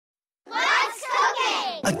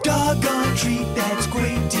A doggone treat that's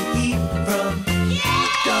great to eat from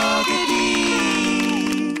Doggity.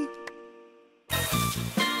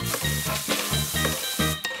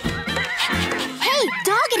 Hey,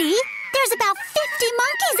 Doggity, there's about 50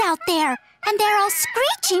 monkeys out there, and they're all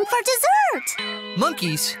screeching for dessert.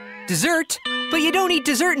 Monkeys? Dessert? But you don't eat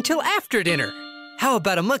dessert until after dinner. How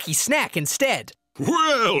about a monkey snack instead?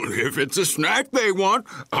 Well, if it's a snack they want,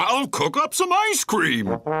 I'll cook up some ice cream.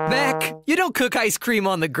 Mac, you don't cook ice cream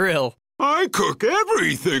on the grill. I cook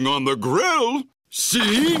everything on the grill.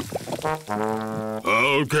 See?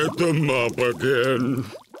 I'll get the mop again.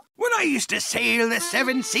 When I used to sail the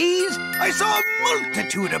 7 seas, I saw a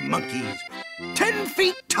multitude of monkeys. 10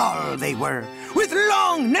 feet tall they were, with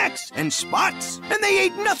long necks and spots, and they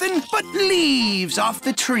ate nothing but leaves off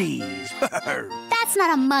the trees. That's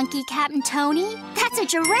not a monkey, Captain Tony. That's a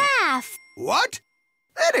giraffe. What?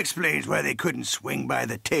 That explains why they couldn't swing by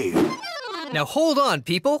the tail. Now hold on,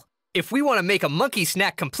 people. If we want to make a monkey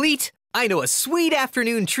snack complete, I know a sweet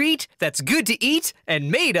afternoon treat that's good to eat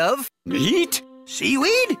and made of... Meat?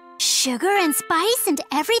 Seaweed? Sugar and spice and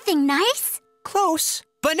everything nice? Close.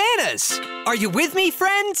 Bananas! Are you with me,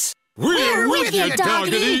 friends? We're with you,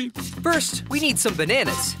 Doggity. First, we need some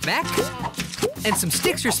bananas, Mac. And some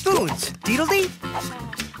sticks or spoons, Deedledee.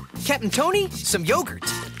 Captain Tony, some yogurt,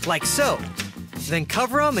 like so. Then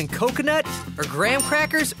cover them in coconut, or graham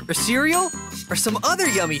crackers, or cereal, or some other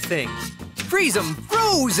yummy thing. Freeze them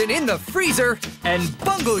frozen in the freezer, and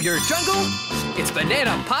bungle your jungle. It's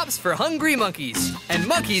Banana Pops for hungry monkeys, and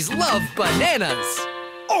monkeys love bananas.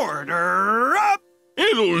 Order up!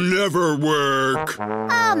 It'll never work.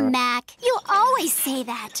 Oh, Mac, you always say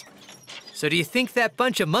that. So do you think that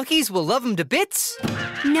bunch of monkeys will love them to bits?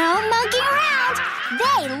 No monkeying around.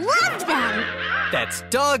 They loved them. That's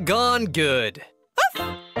doggone good.